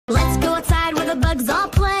the bugs all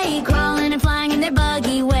play, crawling and flying in their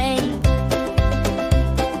buggy way.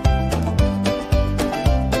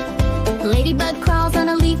 Ladybug crawls on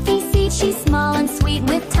a leafy seat. She's small and sweet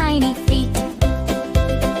with tiny feet.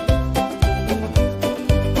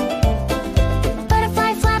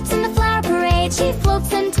 Butterfly flaps in the flower parade. She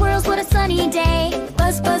floats and twirls, what a sunny day.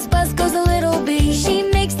 Buzz, buzz, buzz goes a little bee. She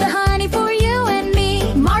makes the honey for you and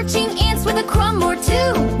me. Marching ants with a crumb or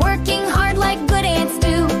two, working hard like good ants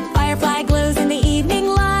do. Firefly glows in the evening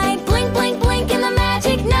light. Blink, blink, blink in the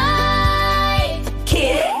magic night.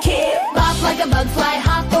 Kid, kid, bop like a bug, fly,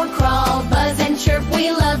 hop or crawl. Buzz and chirp,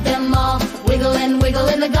 we love them all. Wiggle and wiggle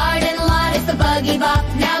in the garden lot. It's the buggy bop,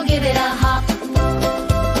 now give it a hop.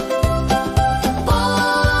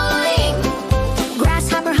 Boing!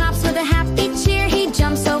 Grasshopper hops with a happy cheer. He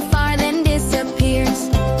jumps so far then disappears.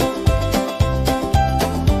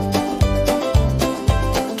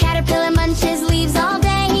 Caterpillar munches leaves all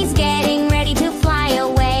day. He's getting ready to fly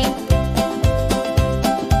away.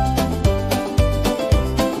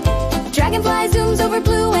 Dragonfly zooms over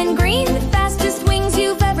blue and green, the fastest wings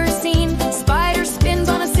you've ever seen. Spider spins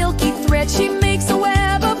on a silky thread. She makes a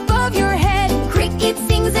web above your head. Cricket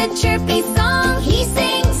sings a chirpy song. He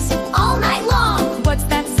sings all night long. What's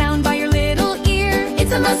that sound by your little ear?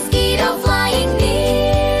 It's a mosquito flying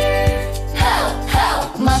near. Ho,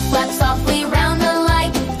 ho! Muff flaps softly round the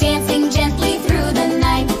light, dancing gently through the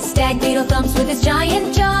night. Stag beetle thumps with his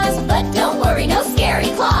giant jaws, but don't worry, no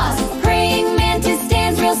scary claws. Praying mantis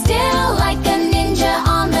stands real still, like a ninja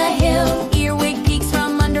on the hill. Earwig peeks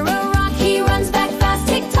from under a rock. He runs back fast.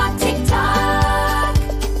 Tick tock, tick tock,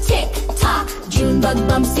 tick tock. Junebug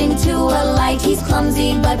bumps into a light. He's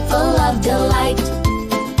clumsy but full of delight.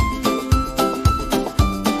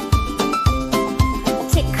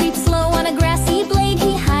 Tick creeps slow on a grassy blade.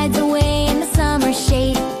 He hides away in the summer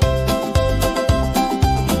shade.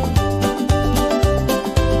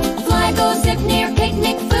 Fly goes zip near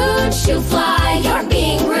picnic food. Shoo fly, you're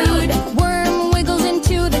being rude. Worm wiggles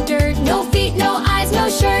into the dirt. No feet, no eyes, no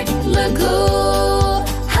shirt. Lagoo,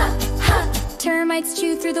 ha, ha. Termites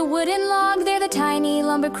chew through the wooden log. They're the tiny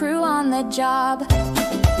lumber crew on the job.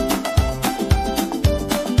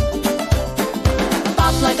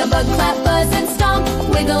 Bop like a bug, clap, buzz and stomp.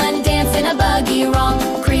 Wiggle and dance in a buggy romp.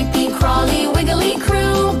 Creepy, crawly, wiggly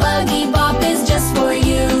crew. Buggy bop is just for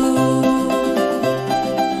you.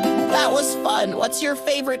 That was fun. What's your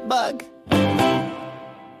favorite bug?